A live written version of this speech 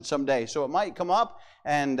someday. So it might come up,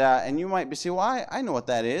 and you might be saying, well, I know what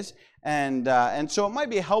that is. And so it might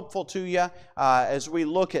be helpful to you as we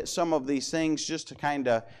look at some of these things, just to kind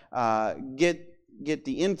of get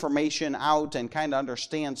the information out and kind of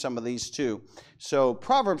understand some of these too. So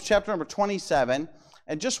Proverbs chapter number 27,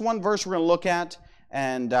 and just one verse we're going to look at,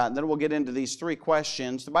 and then we'll get into these three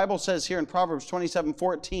questions. The Bible says here in Proverbs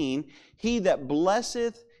 27:14, he that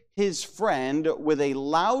blesseth his friend with a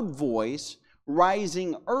loud voice,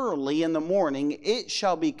 rising early in the morning, it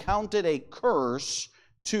shall be counted a curse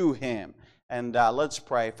to him. And let's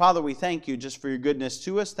pray. Father, we thank you just for your goodness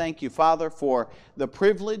to us. Thank you, Father, for the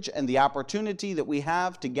privilege and the opportunity that we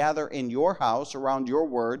have to gather in your house around your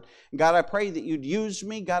word. God, I pray that you'd use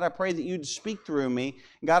me. God, I pray that you'd speak through me.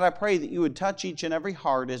 God, I pray that you would touch each and every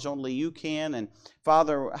heart as only you can. And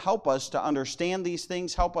Father, help us to understand these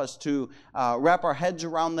things. Help us to wrap our heads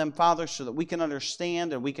around them, Father, so that we can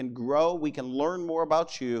understand and we can grow, we can learn more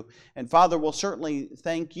about you. And Father, we'll certainly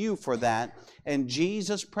thank you for that. In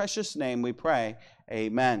Jesus' precious name we pray,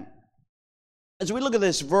 amen. As we look at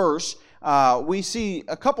this verse, we see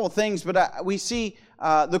a couple of things, but we see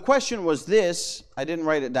the question was this. I didn't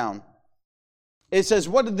write it down. It says,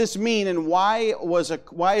 what did this mean, and why is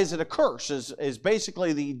it a curse, is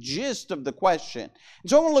basically the gist of the question. And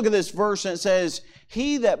so I want to look at this verse, and it says,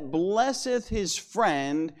 he that blesseth his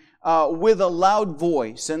friend with a loud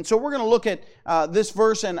voice. And so we're going to look at this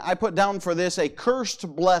verse, and I put down for this a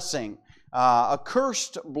cursed blessing. A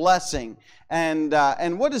cursed blessing.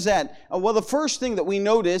 And what is that? Well, the first thing that we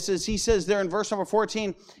notice is he says there in verse number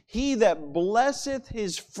 14, he that blesseth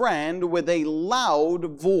his friend with a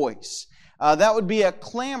loud voice. That would be a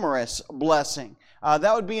clamorous blessing.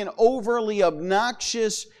 That would be an overly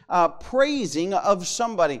obnoxious praising of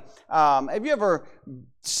somebody. Have you ever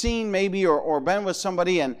seen maybe or been with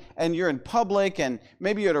somebody and you're in public and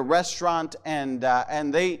maybe you're at a restaurant and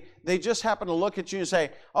they just happen to look at you and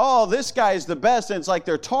say, oh, this guy's the best. And it's like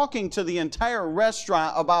they're talking to the entire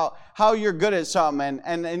restaurant about how you're good at something.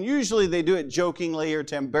 And usually they do it jokingly or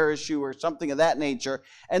to embarrass you or something of that nature.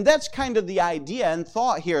 And that's kind of the idea and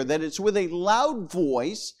thought here, that it's with a loud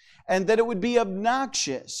voice and that it would be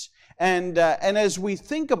obnoxious. And as we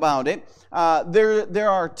think about it, there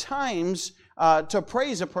are times to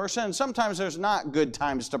praise a person, and sometimes there's not good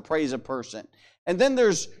times to praise a person. And then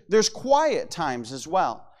there's quiet times as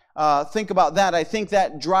well. Think about that. I think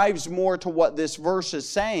that drives more to what this verse is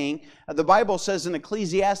saying. The Bible says in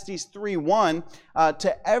Ecclesiastes 3:1,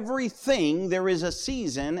 to everything there is a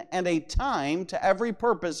season and a time to every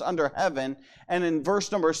purpose under heaven. And in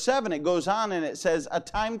verse number 7, it goes on and it says, a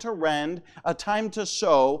time to rend, a time to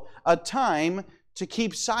sow, a time to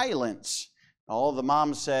keep silence. All the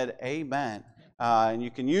moms said, amen. And you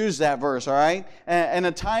can use that verse, all right? And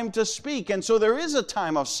a time to speak. And so there is a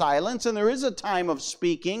time of silence and there is a time of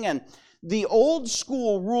speaking. And the old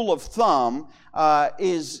school rule of thumb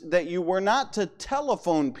is that you were not to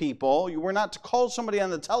telephone people. You were not to call somebody on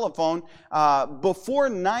the telephone before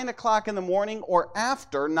 9 o'clock in the morning or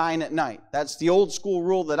after 9 at night. That's the old school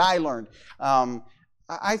rule that I learned.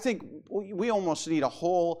 I think we almost need a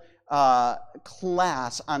whole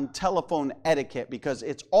class on telephone etiquette, because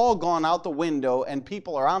it's all gone out the window and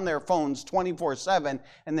people are on their phones 24/7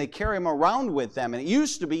 and they carry them around with them. And it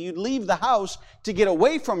used to be you'd leave the house to get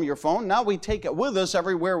away from your phone. Now we take it with us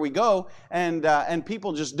everywhere we go, and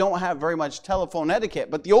people just don't have very much telephone etiquette.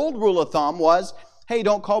 But the old rule of thumb was, hey,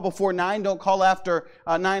 don't call before 9, don't call after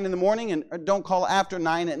 9 in the morning, and don't call after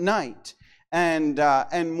 9 at night.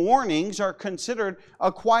 And mornings are considered a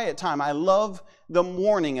quiet time. I love the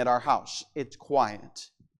morning at our house. It's quiet.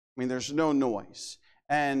 I mean, there's no noise.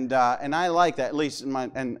 And I like that, at least in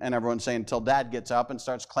my, and everyone's saying until Dad gets up and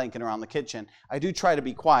starts clanking around the kitchen. I do try to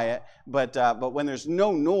be quiet, but when there's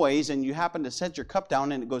no noise and you happen to set your cup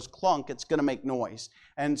down and it goes clunk, it's going to make noise.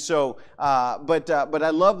 And so, but I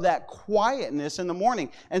love that quietness in the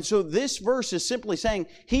morning. And so this verse is simply saying,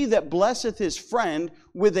 he that blesseth his friend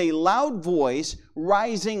with a loud voice,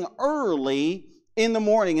 rising early in the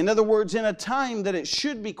morning. In other words, in a time that it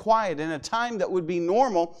should be quiet, in a time that would be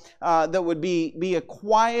normal, that would be a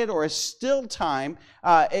quiet or a still time.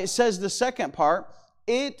 It says the second part,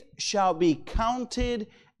 it shall be counted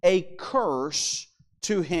a curse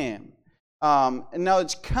to him. Now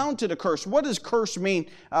it's counted a curse. What does curse mean?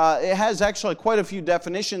 It has actually quite a few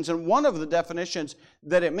definitions, and one of the definitions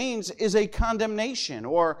that it means is a condemnation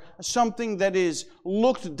or something that is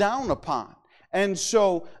looked down upon. And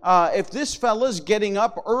so if this fella's getting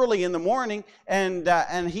up early in the morning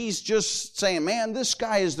and he's just saying, man, this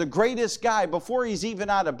guy is the greatest guy, before he's even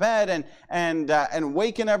out of bed, and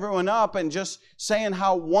waking everyone up and just saying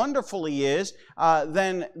how wonderful he is,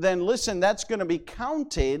 then listen, that's going to be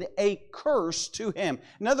counted a curse to him.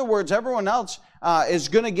 In other words, everyone else is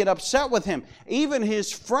going to get upset with him. Even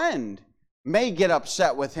his friend may get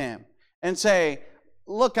upset with him and say,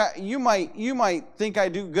 look, you might think I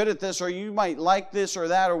do good at this, or you might like this or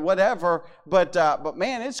that or whatever, but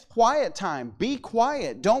man, it's quiet time. Be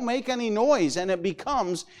quiet. Don't make any noise. And it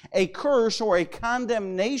becomes a curse or a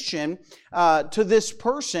condemnation to this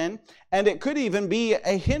person, and it could even be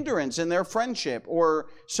a hindrance in their friendship or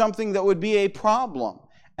something that would be a problem.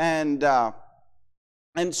 And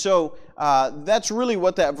so that's really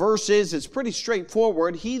what that verse is. It's pretty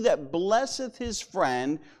straightforward. He that blesseth his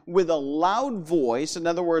friend with a loud voice, in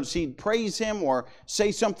other words, he'd praise him or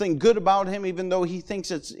say something good about him, even though he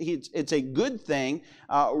thinks it's a good thing,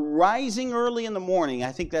 rising early in the morning.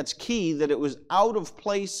 I think that's key, that it was out of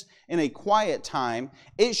place in a quiet time.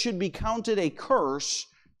 It should be counted a curse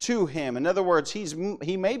to him. In other words,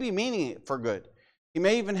 he may be meaning it for good. He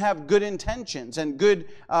may even have good intentions and good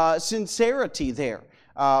sincerity there.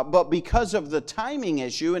 But because of the timing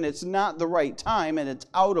issue, and it's not the right time, and it's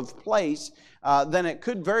out of place, then it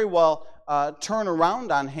could very well turn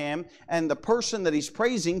around on him, and the person that he's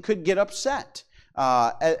praising could get upset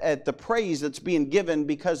at the praise that's being given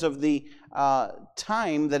because of the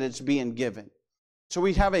time that it's being given. So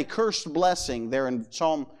we have a cursed blessing there in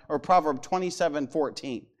Proverbs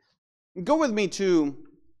 27:14. Go with me to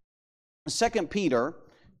 2 Peter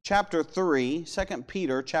chapter 3. 2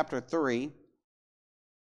 Peter chapter 3.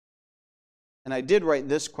 And I did write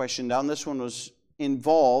this question down. This one was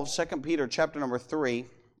involved. 2 Peter chapter number 3.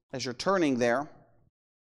 As you're turning there,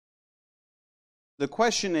 the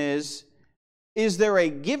question is there a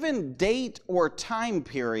given date or time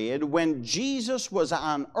period when Jesus was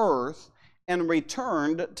on earth and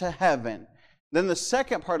returned to heaven? Then the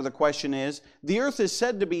second part of the question is, the earth is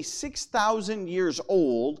said to be 6,000 years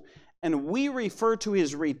old, and we refer to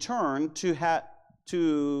his return to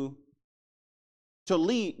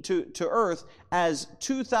earth as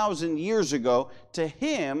 2,000 years ago. To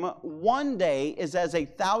him, one day is as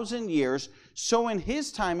 1,000 years. So in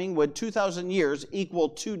his timing, would 2,000 years equal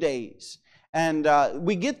 2 days? And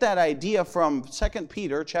we get that idea from 2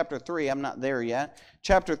 Peter chapter 3. I'm not there yet.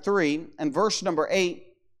 Chapter 3 and verse number 8.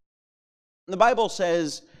 The Bible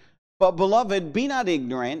says, "But beloved, be not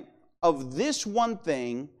ignorant of this one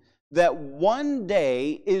thing, that one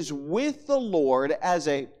day is with the Lord as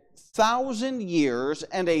 1,000 years,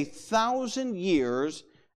 and 1,000 years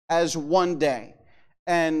as one day."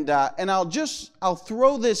 And I'll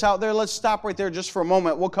throw this out there. Let's stop right there just for a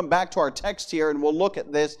moment. We'll come back to our text here and we'll look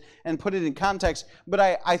at this and put it in context. But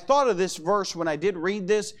I thought of this verse when I did read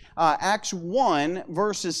this. Acts 1,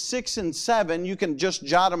 verses 6 and 7. You can just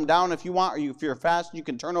jot them down if you want, or if you're fast, you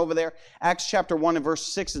can turn over there. Acts chapter 1 and verse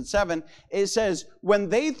 6 and 7. It says, "When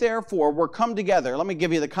they therefore were come together," let me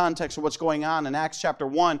give you the context of what's going on in Acts chapter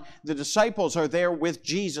 1. The disciples are there with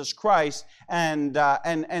Jesus Christ, and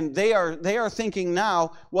they are thinking now,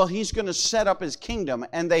 well, he's going to set up his kingdom.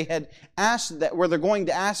 And they had asked that, where they're going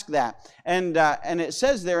to ask that. And it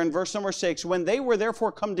says there in verse number 6, "When they were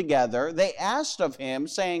therefore come together, they asked of him,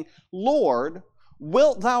 saying, Lord,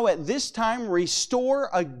 wilt thou at this time restore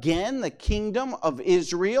again the kingdom of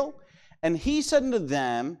Israel? And he said unto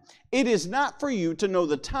them, It is not for you to know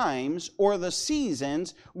the times or the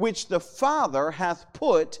seasons which the Father hath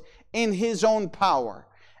put in his own power."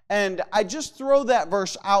 And I just throw that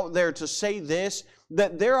verse out there to say this,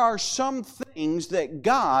 that there are some things that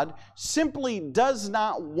God simply does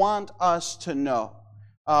not want us to know.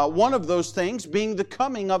 One of those things being the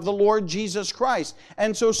coming of the Lord Jesus Christ.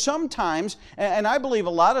 And so sometimes, and I believe a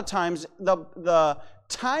lot of times, the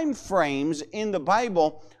time frames in the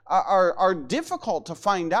Bible are difficult to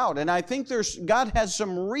find out. And I think God has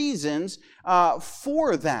some reasons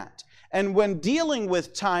for that. And when dealing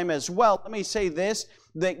with time as well, let me say this,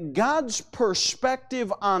 that God's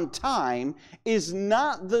perspective on time is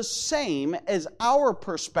not the same as our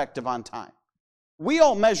perspective on time. We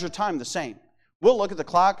all measure time the same. We'll look at the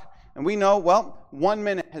clock and we know, well, 1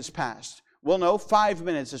 minute has passed. We'll know 5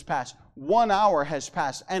 minutes has passed. 1 hour has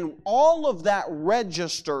passed. And all of that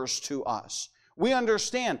registers to us. We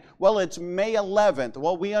understand, well, it's May 11th.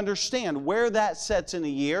 Well, we understand where that sets in a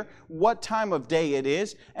year, what time of day it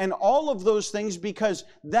is, and all of those things, because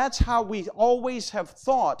that's how we always have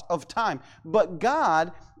thought of time. But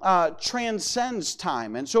God transcends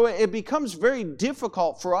time. And so it becomes very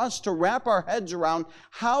difficult for us to wrap our heads around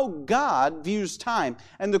how God views time.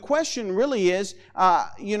 And the question really is,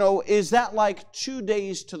 is that like 2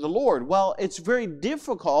 days to the Lord? Well, it's very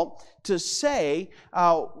difficult to say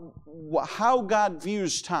how God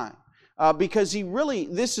views time. Because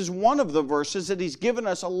this is one of the verses that he's given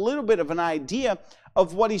us a little bit of an idea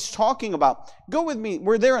of what he's talking about. Go with me.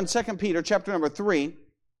 We're there in 2 Peter chapter number 3.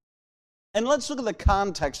 And let's look at the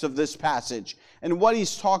context of this passage and what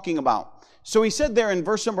he's talking about. So he said there in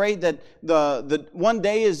verse number 8 that the 1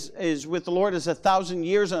 day is with the Lord is 1,000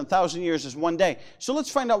 years, and 1,000 years is 1 day. So let's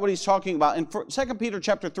find out what he's talking about. In 2 Peter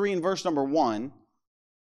chapter 3 and verse number 1,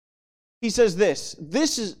 he says this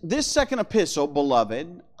second epistle,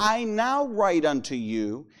 beloved, I now write unto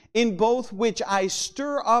you, in both which I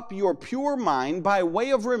stir up your pure mind by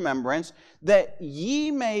way of remembrance, that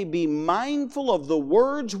ye may be mindful of the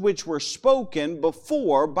words which were spoken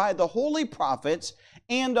before by the holy prophets,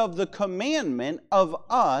 and of the commandment of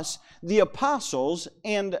us, the apostles,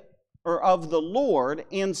 or of the Lord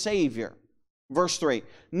and Savior. Verse 3,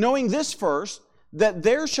 knowing this first, that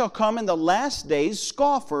there shall come in the last days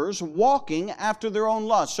scoffers walking after their own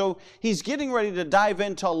lust. So he's getting ready to dive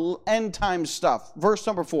into end time stuff. Verse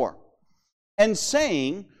number 4. And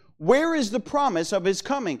saying, where is the promise of his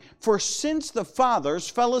coming? For since the fathers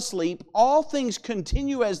fell asleep, all things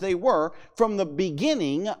continue as they were from the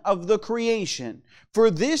beginning of the creation.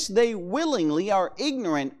 For this they willingly are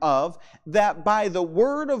ignorant of, that by the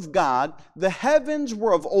word of God the heavens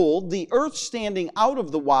were of old, the earth standing out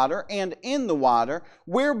of the water and in the water,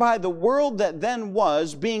 whereby the world that then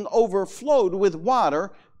was, being overflowed with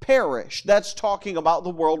water, perished. That's talking about the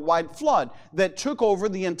worldwide flood that took over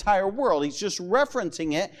the entire world. He's just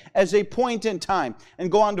referencing it as a point in time. And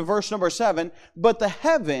go on to verse number 7. But the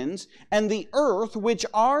heavens and the earth, which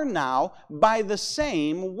are now by the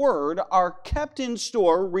same word, are kept in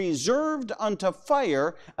store, reserved unto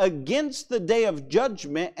fire against the day of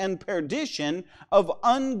judgment and perdition of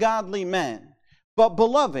ungodly men. But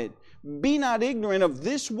beloved, be not ignorant of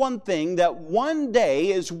this one thing, that 1 day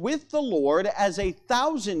is with the Lord as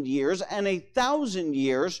 1,000 years, and 1,000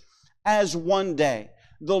 years as 1 day.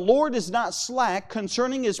 The Lord is not slack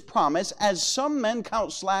concerning his promise, as some men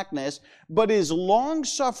count slackness, but is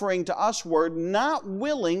long-suffering to usward, not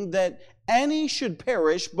willing that any should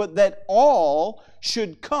perish, but that all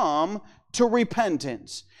should come to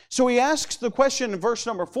repentance. So he asks the question in verse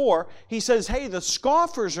number 4. He says, hey, the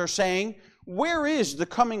scoffers are saying, where is the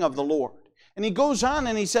coming of the Lord? And he goes on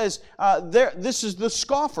and he says, this is the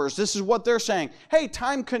scoffers. This is what they're saying. Hey,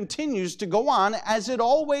 time continues to go on as it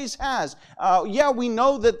always has. We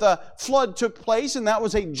know that the flood took place and that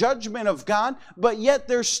was a judgment of God, but yet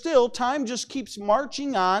there's still, time just keeps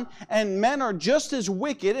marching on, and men are just as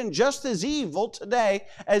wicked and just as evil today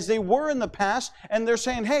as they were in the past. And they're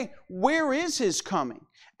saying, hey, where is his coming?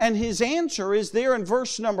 And his answer is there in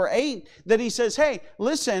verse number 8, that he says, hey,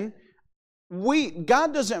 listen,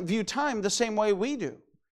 God doesn't view time the same way we do.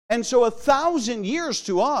 And so 1,000 years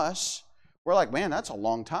to us, we're like, man, that's a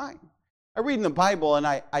long time. I read in the Bible and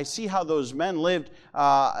I see how those men lived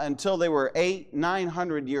until they were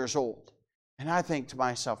 800-900 years old. And I think to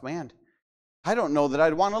myself, man, I don't know that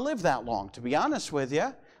I'd want to live that long, to be honest with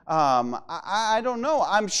you. I don't know.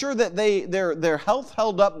 I'm sure that their health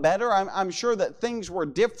held up better. I'm sure that things were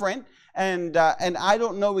different. And I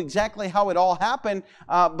don't know exactly how it all happened,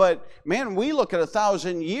 but man, we look at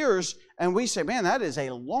 1,000 years and we say, man, that is a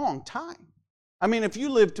long time. I mean, if you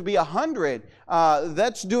live to be 100,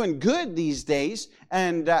 that's doing good these days,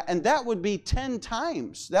 and that would be 10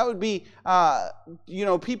 times. That would be,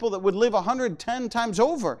 people that would live 110 times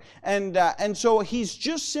over. And so he's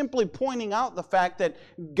just simply pointing out the fact that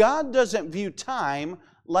God doesn't view time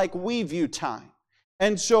like we view time.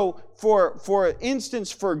 And so, for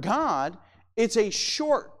instance, for God, it's a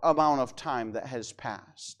short amount of time that has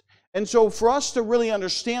passed. And so, for us to really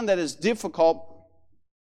understand that is difficult,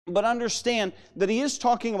 but understand that he is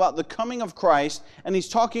talking about the coming of Christ, and he's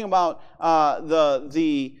talking about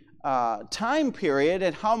the time period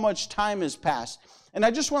and how much time has passed. And I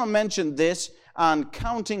just want to mention this on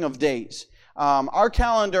counting of days. Our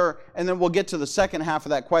calendar, and then we'll get to the second half of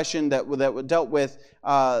that question that dealt with,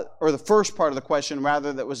 or the first part of the question,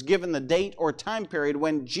 rather, that was given the date or time period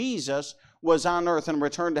when Jesus was on earth and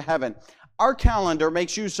returned to heaven. Our calendar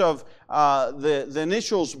makes use of the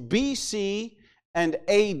initials BC and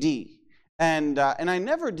AD. And I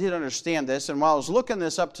never did understand this. And while I was looking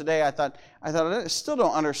this up today, I thought I still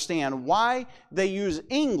don't understand why they use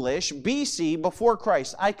English BC before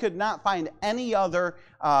Christ. I could not find any other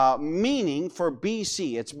meaning for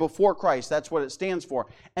BC. It's before Christ. That's what it stands for.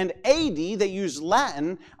 And AD, they use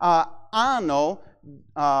Latin Anno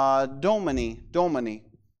Domini.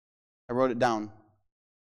 I wrote it down.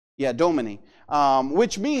 Yeah, Domini,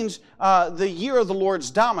 which means the year of the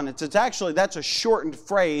Lord's dominance. It's actually, that's a shortened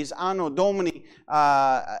phrase, Anno Domini.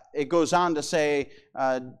 It goes on to say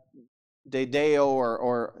de Deo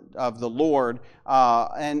or of the Lord,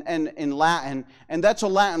 and in Latin, and that's a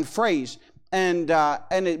Latin phrase. And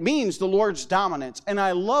it means the Lord's dominance. And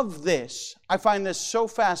I love this. I find this so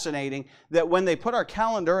fascinating that when they put our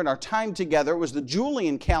calendar and our time together, it was the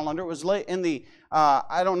Julian calendar. It was late in the,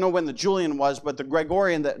 I don't know when the Julian was, but the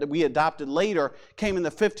Gregorian that we adopted later came in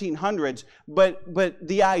the 1500s. But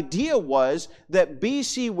the idea was that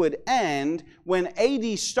BC would end when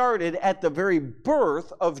AD started at the very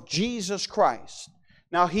birth of Jesus Christ.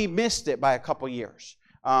 Now, he missed it by a couple years.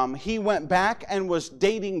 He went back and was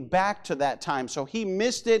dating back to that time. So he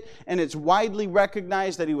missed it, and it's widely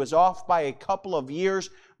recognized that he was off by a couple of years.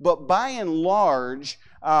 But by and large,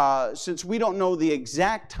 since we don't know the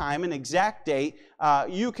exact time and exact date,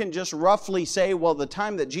 you can just roughly say, well, the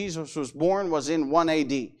time that Jesus was born was in 1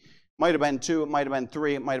 AD. Might have been 2, it might have been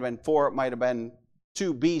 3, it might have been 4, it might have been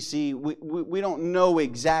 2 BC. We don't know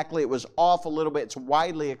exactly. It was off a little bit. It's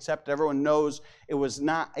widely accepted. Everyone knows it was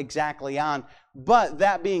not exactly on. But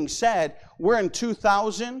that being said, we're in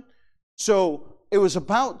 2000. So it was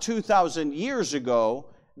about 2,000 years ago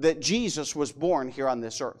that Jesus was born here on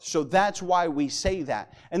this earth. So that's why we say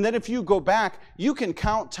that. And then if you go back, you can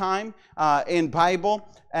count time in Bible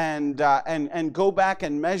and go back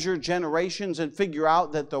and measure generations and figure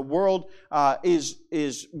out that the world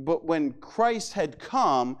but when Christ had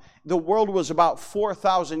come, the world was about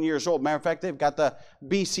 4,000 years old. Matter of fact, they've got the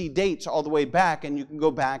BC dates all the way back, and you can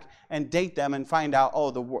go back and date them and find out,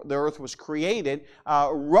 the earth was created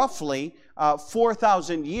roughly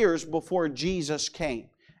 4,000 years before Jesus came.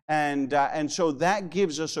 And so that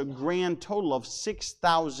gives us a grand total of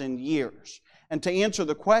 6,000 years. And to answer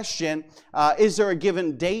the question, is there a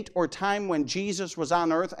given date or time when Jesus was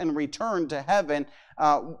on earth and returned to heaven?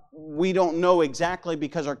 We don't know exactly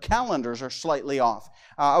because our calendars are slightly off.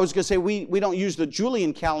 I was going to say we don't use the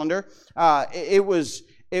Julian calendar. It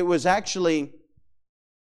was actually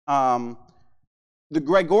the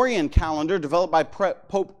Gregorian calendar developed by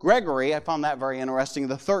Pope Gregory. I found that very interesting.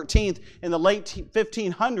 The 13th in the late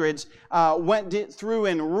 1500s went through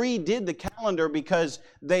and redid the calendar because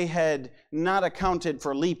they had not accounted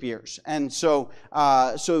for leap years. And so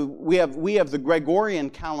we have the Gregorian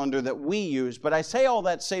calendar that we use. But I say all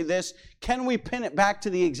that to say this: can we pin it back to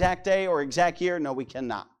the exact day or exact year? No, we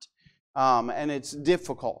cannot. And it's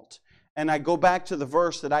difficult. And I go back to the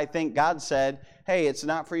verse that I think God said, hey, it's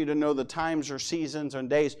not for you to know the times or seasons and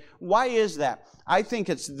days. Why is that? I think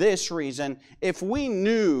it's this reason. If we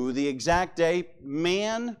knew the exact day,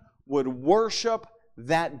 man would worship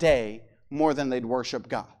that day more than they'd worship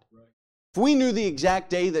God. Right. If we knew the exact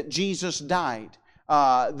day that Jesus died,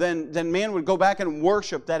 then man would go back and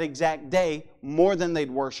worship that exact day more than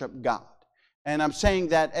they'd worship God. And I'm saying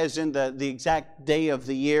that as in the exact day of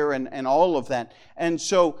the year and all of that. And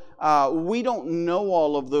so we don't know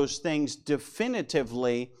all of those things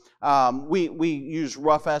definitively. We use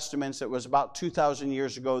rough estimates. It was about 2,000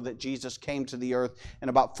 years ago that Jesus came to the earth,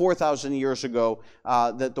 and about 4,000 years ago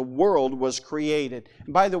that the world was created.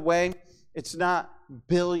 And by the way, it's not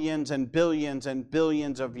billions and billions and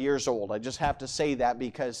billions of years old. I just have to say that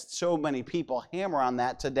because so many people hammer on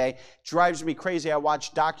that today. It drives me crazy. I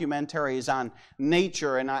watch documentaries on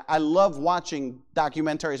nature, and I love watching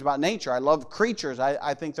documentaries about nature. I love creatures.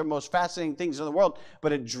 I think they're the most fascinating things in the world,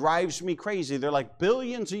 but it drives me crazy. They're like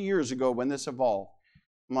billions of years ago when this evolved.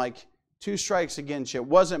 I'm like, 2 strikes against you. It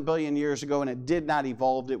wasn't billion years ago, and it did not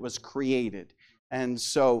evolve. It was created. And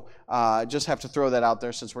so just have to throw that out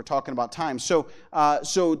there since we're talking about time. So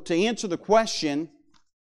to answer the question,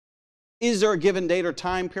 is there a given date or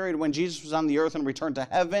time period when Jesus was on the earth and returned to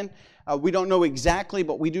heaven? We don't know exactly,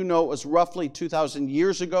 but we do know it was roughly 2,000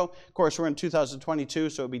 years ago. Of course, we're in 2022,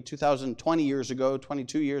 so it would be 2,020 years ago,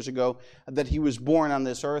 22 years ago, that he was born on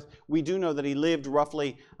this earth. We do know that he lived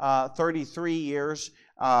roughly 33 years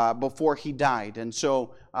before he died. And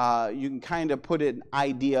so you can kind of put an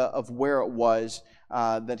idea of where it was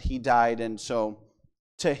that he died. And so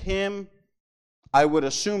to him, I would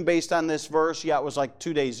assume based on this verse, it was like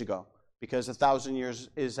 2 days ago, because 1,000 years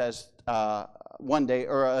is as one day,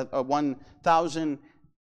 or 1,000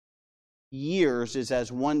 years is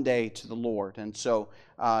as one day to the Lord. And so,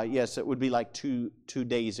 yes, it would be like two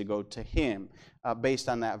days ago to him, based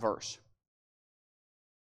on that verse.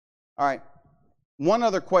 All right, one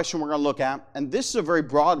other question we're going to look at, and this is a very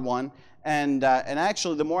broad one, and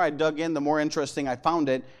actually the more I dug in, the more interesting I found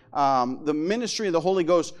it. The ministry of the Holy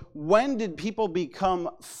Ghost. When did people become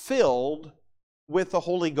filled with the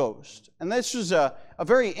Holy Ghost? And this is a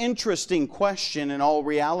very interesting question in all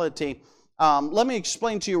reality. Let me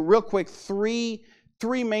explain to you real quick three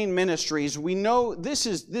main ministries. We know this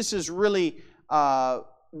is really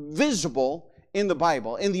visible in the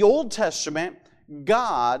Bible. In the Old Testament,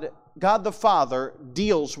 God the Father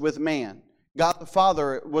deals with man. God the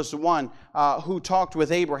Father was the one who talked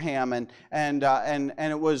with Abraham, and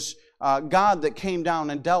it was God that came down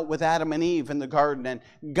and dealt with Adam and Eve in the garden. And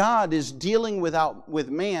God is dealing with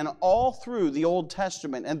man all through the Old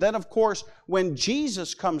Testament. And then, of course, when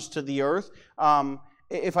Jesus comes to the earth,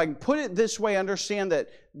 if I can put it this way, understand that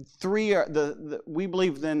we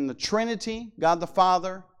believe in the Trinity: God the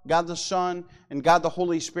Father, God the Son, and God the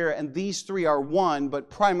Holy Spirit, and these three are one, but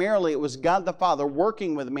primarily it was God the Father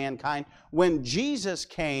working with mankind. When Jesus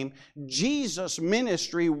came, Jesus'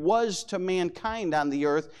 ministry was to mankind on the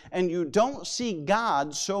earth, and you don't see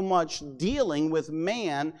God so much dealing with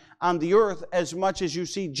man on the earth as much as you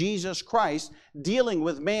see Jesus Christ dealing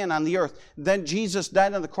with man on the earth. Then Jesus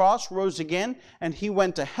died on the cross, rose again, and he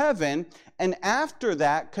went to heaven. And after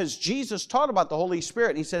that, because Jesus taught about the Holy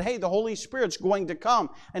Spirit, he said, hey, the Holy Spirit's going to come.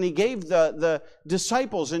 And he gave the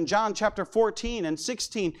disciples in John chapter 14 and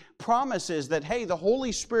 16 promises that, hey, the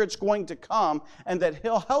Holy Spirit's going to come and that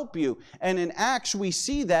he'll help you. And in Acts, we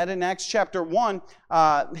see that in Acts chapter 1,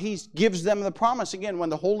 he gives them the promise again, when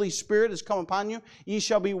the Holy Spirit has come upon you, ye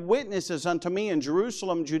shall be witnesses unto me in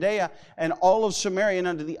Jerusalem, Judea, and all of Samaria, and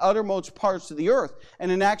unto the uttermost parts of the earth.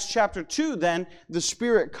 And in Acts chapter 2, then, the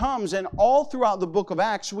Spirit comes, and all throughout the book of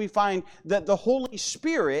Acts, we find that the Holy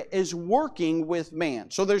Spirit is working with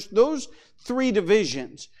man. So there's those three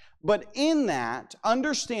divisions. But in that,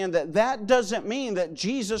 understand that that doesn't mean that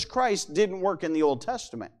Jesus Christ didn't work in the Old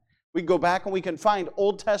Testament. We go back and we can find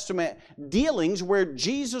Old Testament dealings where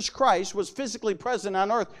Jesus Christ was physically present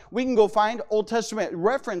on earth. We can go find Old Testament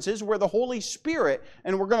references where the Holy Spirit,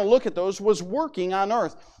 and we're going to look at those, was working on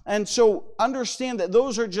earth. And so understand that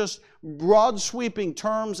those are just broad sweeping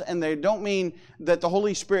terms, and they don't mean that the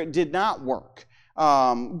Holy Spirit did not work.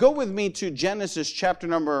 Go with me to Genesis chapter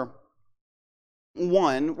number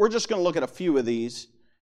 1. We're just going to look at a few of these.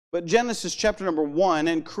 But Genesis chapter number 1,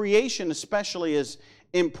 and creation especially, is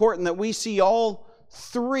important that we see all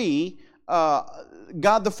three,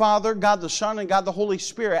 God the Father, God the Son, and God the Holy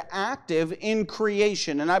Spirit, active in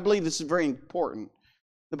creation. And I believe this is very important.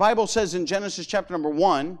 The Bible says in Genesis chapter number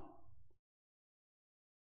 1,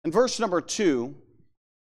 and verse number 2,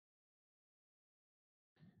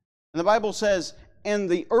 and the Bible says, and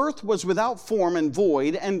the earth was without form and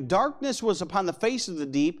void, and darkness was upon the face of the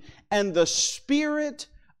deep, and the Spirit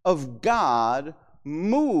of God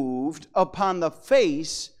moved upon the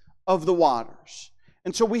face of the waters.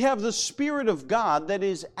 And so we have the Spirit of God that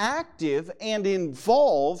is active and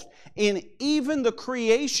involved in even the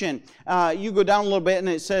creation. You go down a little bit and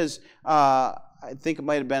it says, I think it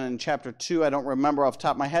might have been in chapter 2, I don't remember off the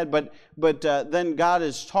top of my head, but then God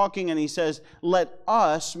is talking and he says, let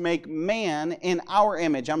us make man in our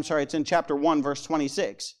image. I'm sorry, it's in chapter 1, verse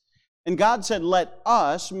 26. And God said, let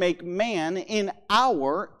us make man in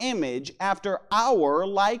our image, after our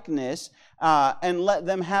likeness, and let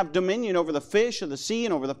them have dominion over the fish of the sea,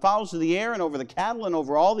 and over the fowls of the air, and over the cattle, and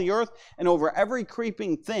over all the earth, and over every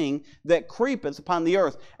creeping thing that creepeth upon the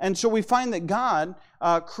earth. And so we find that God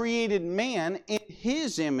created man in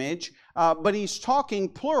his image, but he's talking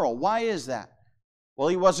plural. Why is that? Well,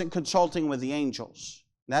 he wasn't consulting with the angels.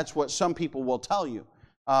 That's what some people will tell you.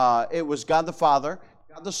 It was God the Father,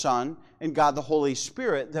 God the Son, and God the Holy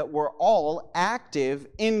Spirit that were all active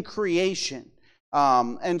in creation.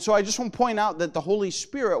 And so I just want to point out that the Holy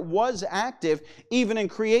Spirit was active even in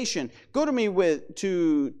creation. Go to me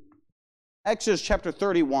to Exodus chapter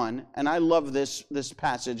 31, and I love this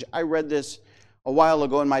passage. I read this a while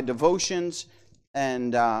ago in my devotions,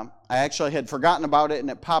 and I actually had forgotten about it, and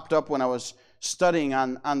it popped up when I was studying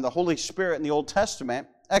on the Holy Spirit in the Old Testament.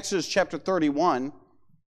 Exodus chapter 31.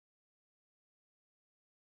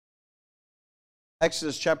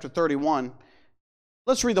 Exodus chapter 31.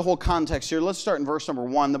 Let's read the whole context here. Let's start in verse number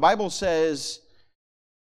 1. The Bible says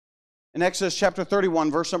in Exodus chapter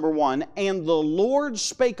 31, verse number 1, and the Lord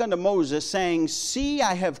spake unto Moses, saying, see,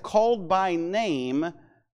 I have called by name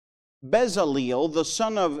Bezaleel, the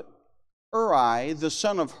son of Uri, the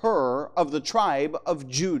son of Hur, of the tribe of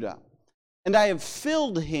Judah. And I have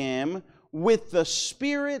filled him with the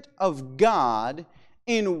Spirit of God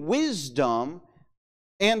in wisdom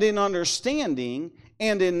and in understanding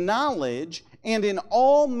and in knowledge and in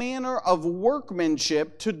all manner of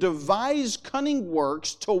workmanship, to devise cunning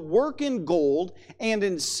works, to work in gold and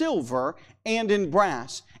in silver and in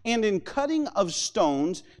brass, and in cutting of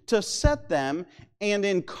stones, to set them, and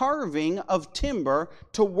in carving of timber,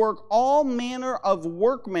 to work all manner of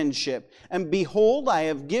workmanship. And behold, I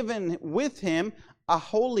have given with him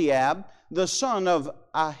Aholiab, the son of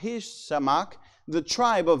Ahisamach, the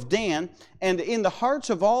tribe of Dan, and in the hearts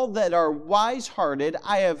of all that are wise-hearted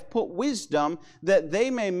I have put wisdom, that they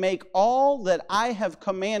may make all that I have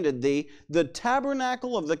commanded thee, the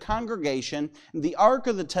tabernacle of the congregation, the ark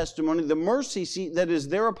of the testimony, the mercy seat that is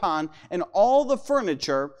thereupon, and all the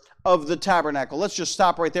furniture of the tabernacle. Let's just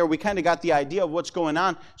stop right there. We kind of got the idea of what's going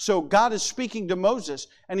on. So God is speaking to Moses,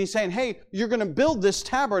 and he's saying, hey, you're going to build this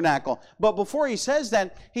tabernacle. But before he says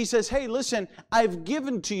that, he says, hey, listen, I've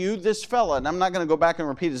given to you this fella. And I'm not going to go back and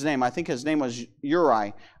repeat his name. I think his name was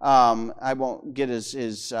Uri. I won't get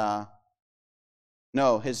his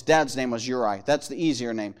dad's name was Uri. That's the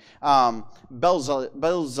easier name.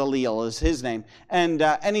 Bezaleel is his name.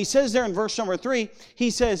 And he says there in verse number 3,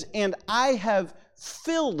 he says, and I have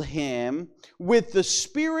filled him with the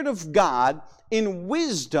Spirit of God in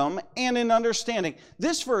wisdom and in understanding.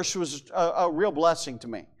 This verse was a real blessing to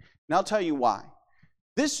me. And I'll tell you why.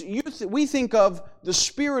 We think of the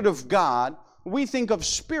Spirit of God, we think of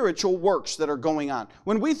spiritual works that are going on.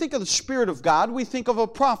 When we think of the Spirit of God, we think of a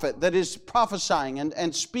prophet that is prophesying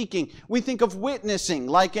and speaking. We think of witnessing,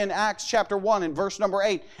 like in Acts chapter 1 and verse number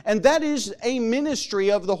 8. And that is a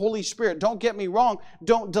ministry of the Holy Spirit. Don't get me wrong.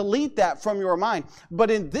 Don't delete that from your mind.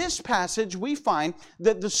 But in this passage, we find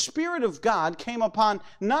that the Spirit of God came upon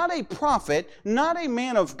not a prophet, not a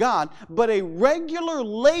man of God, but a regular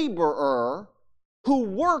laborer who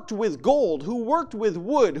worked with gold, who worked with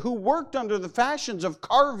wood, who worked under the fashions of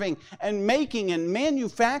carving and making and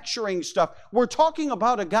manufacturing stuff. We're talking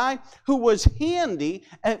about a guy who was handy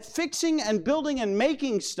at fixing and building and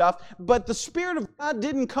making stuff, but the Spirit of God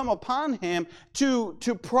didn't come upon him to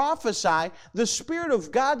prophesy. The Spirit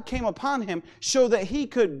of God came upon him so that he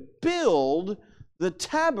could build the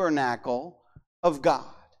tabernacle of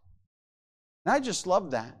God. And I just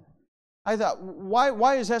love that. I thought,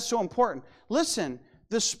 why is that so important? Listen,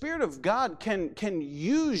 the Spirit of God can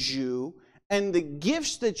use you and the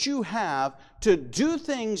gifts that you have to do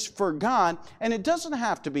things for God. And it doesn't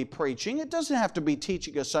have to be preaching. It doesn't have to be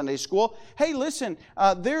teaching a Sunday school. Hey, listen,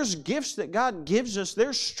 there's gifts that God gives us.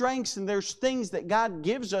 There's strengths and there's things that God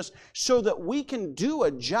gives us so that we can do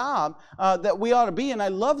a job that we ought to be. And I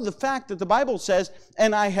love the fact that the Bible says,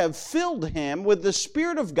 and I have filled him with the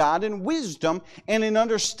Spirit of God in wisdom and in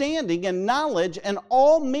understanding and knowledge and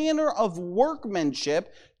all manner of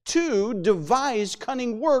workmanship, to devise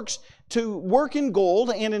cunning works, to work in gold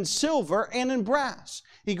and in silver and in brass.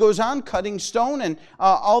 He goes on cutting stone and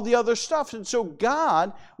all the other stuff. And so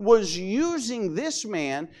God was using this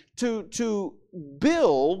man to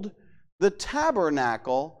build the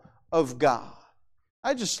tabernacle of God.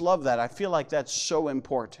 I just love that. I feel like that's so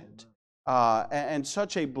important. And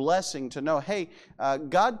such a blessing to know, hey,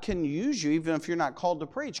 God can use you even if you're not called to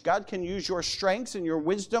preach. God can use your strengths and your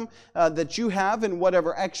wisdom that you have in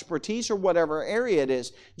whatever expertise or whatever area it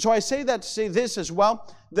is. So I say that to say this as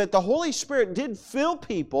well, that the Holy Spirit did fill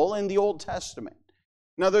people in the Old Testament.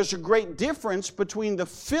 Now, there's a great difference between the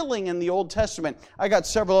filling in the Old Testament. I got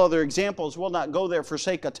several other examples. We'll not go there for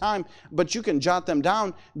sake of time, but you can jot them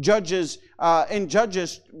down. In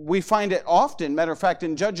Judges, we find it often. Matter of fact,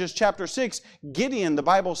 in Judges chapter 6, Gideon, the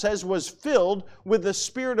Bible says, was filled with the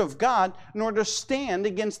Spirit of God in order to stand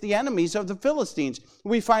against the enemies of the Philistines.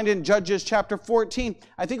 We find in Judges chapter 14,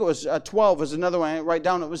 I think it was 12 is another one I write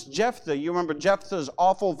down. It was Jephthah. You remember Jephthah's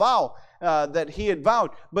awful vow that he had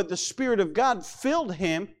vowed, but the Spirit of God filled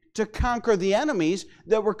him to conquer the enemies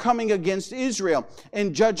that were coming against Israel.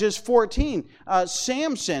 In Judges 14,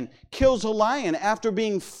 Samson kills a lion after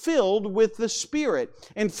being filled with the Spirit.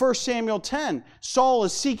 In 1 Samuel 10, Saul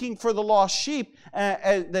is seeking for the lost sheep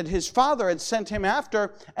that his father had sent him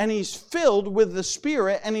after, and he's filled with the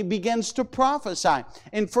Spirit, and he begins to prophesy.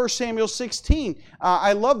 In 1 Samuel 16,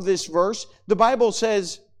 I love this verse. The Bible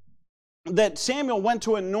says that Samuel went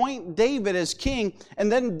to anoint David as king,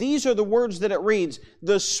 and then these are the words that it reads,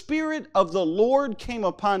 the Spirit of the Lord came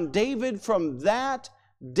upon David from that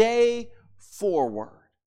day forward.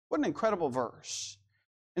 What an incredible verse.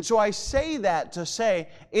 And so I say that to say,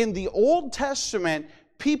 in the Old Testament,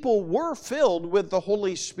 people were filled with the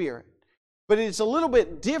Holy Spirit. But it's a little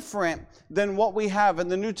bit different than what we have in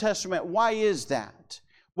the New Testament. Why is that?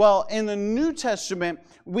 Well, in the New Testament,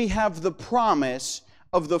 we have the promise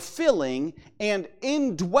of the filling and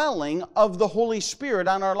indwelling of the Holy Spirit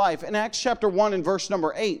on our life. In Acts chapter 1 and verse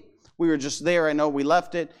number 8, we were just there, I know we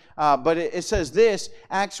left it, but it says this,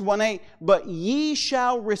 Acts 1:8, "But ye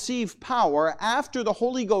shall receive power after the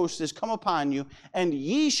Holy Ghost is come upon you, and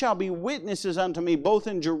ye shall be witnesses unto me both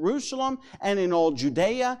in Jerusalem and in all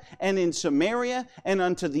Judea and in Samaria and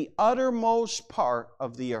unto the uttermost part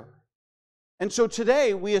of the earth." And so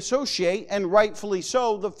today we associate, and rightfully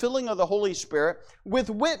so, the filling of the Holy Spirit with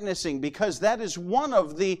witnessing, because that is one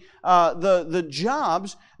of the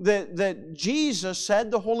jobs that Jesus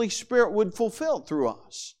said the Holy Spirit would fulfill through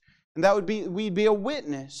us. And that would be, we'd be a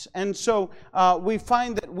witness. And so we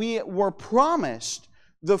find that we were promised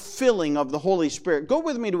the filling of the Holy Spirit. Go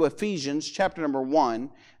with me to Ephesians chapter number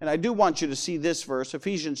 1, and I do want you to see this verse,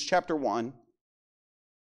 Ephesians chapter 1.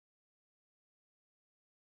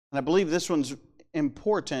 And I believe this one's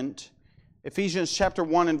important. Ephesians chapter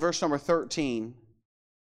 1 and verse number 13.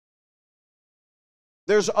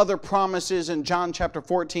 There's other promises in John chapter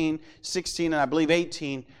 14, 16, and I believe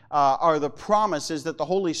 18 are the promises that the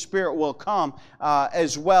Holy Spirit will come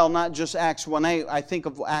as well, not just Acts 1:8. I think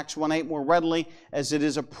of Acts 1:8 more readily as it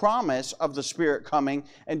is a promise of the Spirit coming,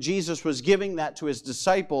 and Jesus was giving that to His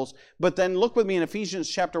disciples. But then look with me in Ephesians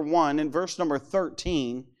chapter 1 and verse number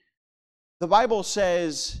 13. The Bible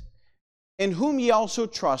says, "In whom ye also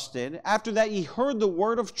trusted, after that ye heard the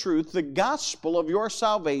word of truth, the gospel of your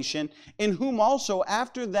salvation, in whom also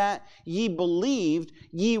after that ye believed,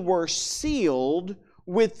 ye were sealed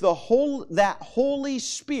with that Holy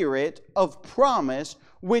Spirit of promise,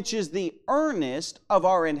 which is the earnest of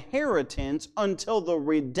our inheritance until the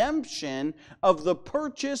redemption of the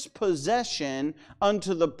purchased possession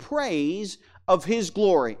unto the praise of His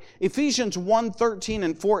glory." Ephesians 1, 13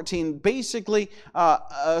 and 14 basically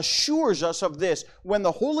assures us of this. When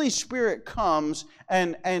the Holy Spirit comes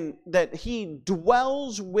and that He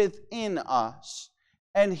dwells within us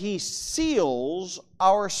and He seals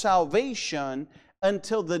our salvation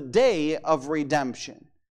until the day of redemption.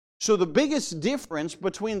 So the biggest difference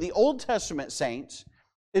between the Old Testament saints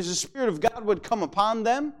is the Spirit of God would come upon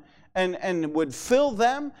them and would fill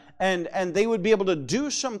them, and they would be able to do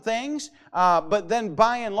some things, but then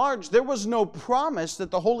by and large, there was no promise that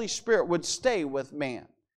the Holy Spirit would stay with man.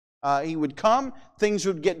 He would come, things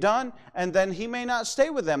would get done, and then He may not stay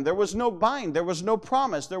with them. There was no bind, there was no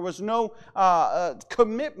promise, there was no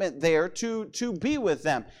commitment there to be with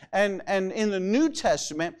them. And in the New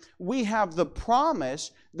Testament, we have the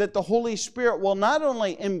promise that the Holy Spirit will not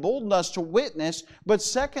only embolden us to witness, but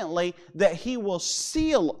secondly, that He will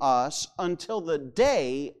seal us until the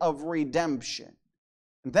day of redemption.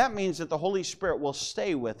 And that means that the Holy Spirit will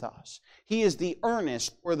stay with us. He is the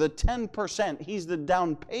earnest, or the 10%. He's the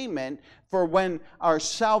down payment for when our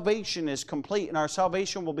salvation is complete. And our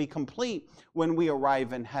salvation will be complete when we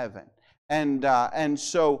arrive in heaven. And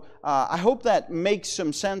so I hope that makes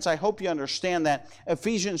some sense. I hope you understand that.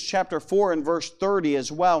 Ephesians chapter 4 and verse 30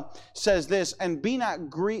 as well says this, "And be not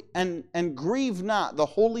and grieve not the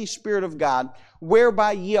Holy Spirit of God,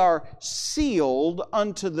 whereby ye are sealed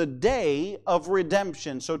unto the day of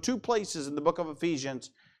redemption." So two places in the book of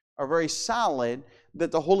Ephesians are very solid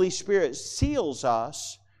that the Holy Spirit seals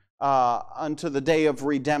us unto the day of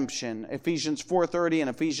redemption. Ephesians 4:30 and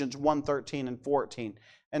Ephesians 1:13 and 14.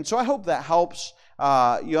 And so I hope that helps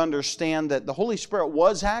you understand that the Holy Spirit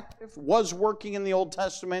was active, was working in the Old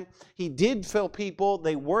Testament. He did fill people.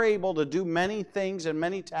 They were able to do many things and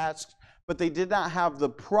many tasks, but they did not have the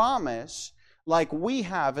promise like we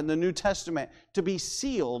have in the New Testament to be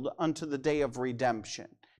sealed unto the day of redemption.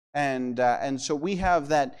 And so we have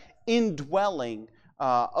that indwelling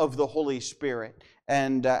of the Holy Spirit.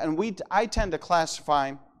 And I tend to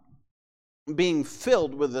classify being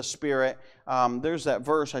filled with the Spirit. There's that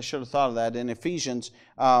verse, I should have thought of that in Ephesians.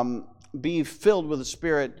 Be filled with the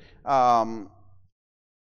Spirit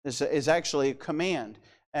is actually a command.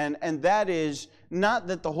 And that is not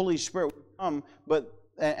that the Holy Spirit would come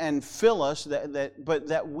and fill us, but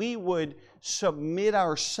that we would submit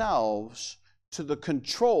ourselves to the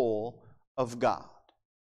control of God.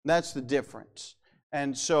 That's the difference.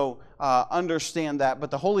 And so understand that.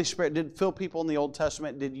 But the Holy Spirit did fill people in the Old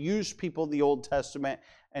Testament, did use people in the Old Testament,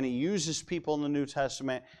 and He uses people in the New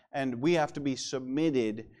Testament, and we have to be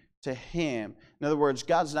submitted to Him. In other words,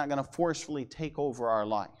 God's not going to forcefully take over our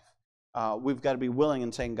life. We've got to be willing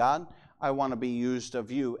and saying, "God, I want to be used of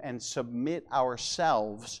You," and submit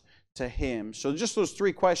ourselves to Him. So just those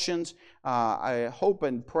three questions. I hope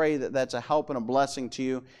and pray that that's a help and a blessing to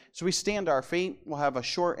you. So we stand to our feet. We'll have a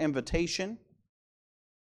short invitation.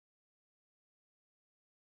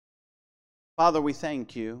 Father, we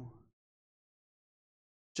thank you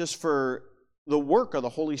just for the work of the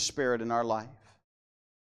Holy Spirit in our life.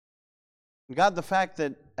 God, the fact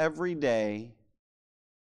that every day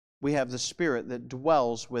we have the Spirit that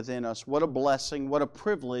dwells within us. What a blessing, what a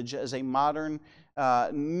privilege as a modern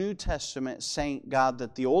New Testament saint, God,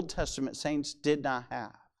 that the Old Testament saints did not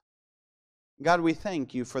have. God, we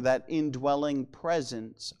thank you for that indwelling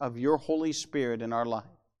presence of your Holy Spirit in our life.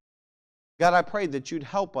 God, I pray that you'd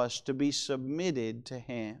help us to be submitted to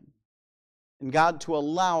Him. And God, to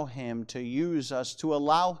allow Him to use us, to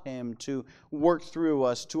allow Him to work through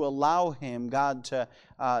us, to allow Him, God, to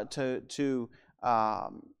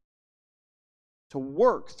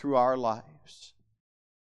work through our lives.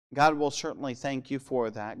 God will certainly thank you for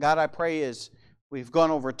that. God, I pray as we've gone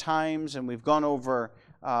over times and we've gone over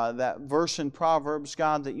that verse in Proverbs,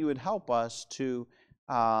 God, that you would help us to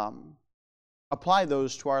apply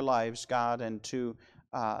those to our lives, God, and to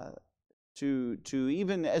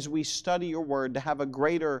even as we study your word, to have a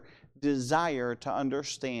greater desire to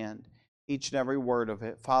understand each and every word of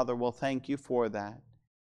it. Father, we'll thank you for that.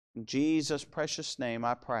 In Jesus' precious name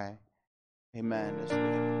I pray.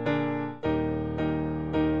 Amen.